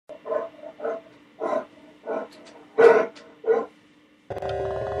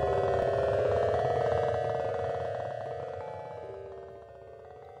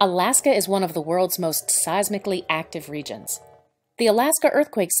Alaska is one of the world's most seismically active regions. The Alaska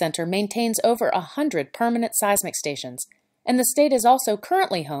Earthquake Center maintains over 100 permanent seismic stations, and the state is also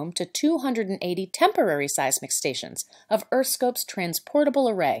currently home to 280 temporary seismic stations of EarthScope's transportable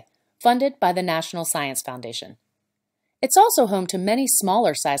array, funded by the National Science Foundation. It's also home to many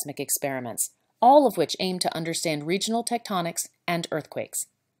smaller seismic experiments, all of which aim to understand regional tectonics and earthquakes.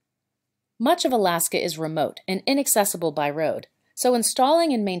 Much of Alaska is remote and inaccessible by road, so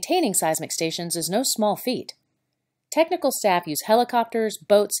installing and maintaining seismic stations is no small feat. Technical staff use helicopters,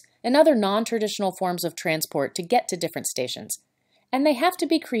 boats, and other non-traditional forms of transport to get to different stations, and they have to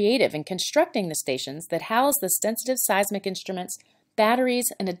be creative in constructing the stations that house the sensitive seismic instruments,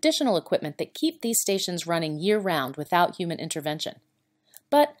 batteries, and additional equipment that keep these stations running year-round without human intervention.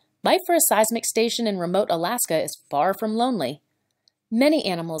 But life for a seismic station in remote Alaska is far from lonely. Many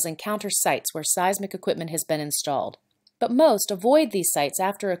animals encounter sites where seismic equipment has been installed, but most avoid these sites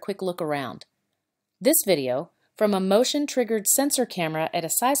after a quick look around. This video, from a motion-triggered sensor camera at a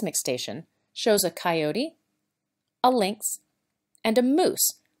seismic station, shows a coyote, a lynx, and a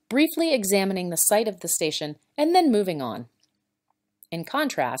moose briefly examining the site of the station and then moving on. In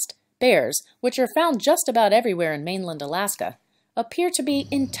contrast, bears, which are found just about everywhere in mainland Alaska, appear to be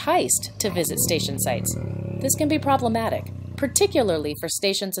enticed to visit station sites. This can be problematic, particularly for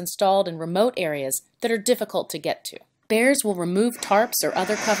stations installed in remote areas that are difficult to get to. Bears will remove tarps or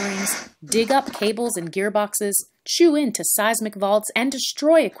other coverings, dig up cables and gearboxes, chew into seismic vaults, and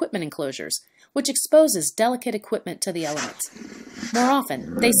destroy equipment enclosures, which exposes delicate equipment to the elements. More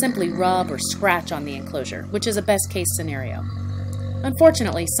often, they simply rub or scratch on the enclosure, which is a best-case scenario.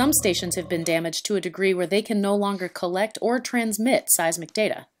 Unfortunately, some stations have been damaged to a degree where they can no longer collect or transmit seismic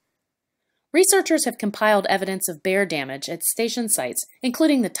data. Researchers have compiled evidence of bear damage at station sites,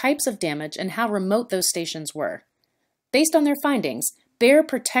 including the types of damage and how remote those stations were. Based on their findings, bear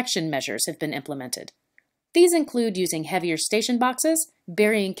protection measures have been implemented. These include using heavier station boxes,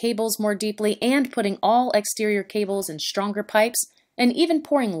 burying cables more deeply, and putting all exterior cables in stronger pipes, and even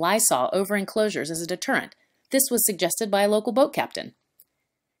pouring Lysol over enclosures as a deterrent. This was suggested by a local boat captain.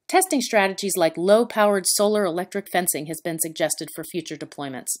 Testing strategies like low-powered solar electric fencing has been suggested for future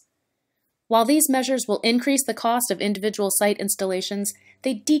deployments. While these measures will increase the cost of individual site installations,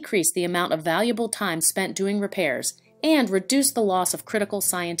 they decrease the amount of valuable time spent doing repairs and reduce the loss of critical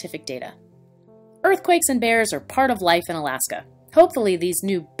scientific data. Earthquakes and bears are part of life in Alaska. Hopefully, these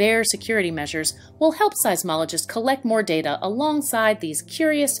new bear security measures will help seismologists collect more data alongside these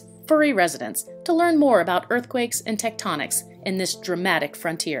curious, furry residents to learn more about earthquakes and tectonics in this dramatic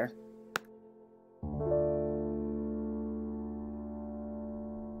frontier.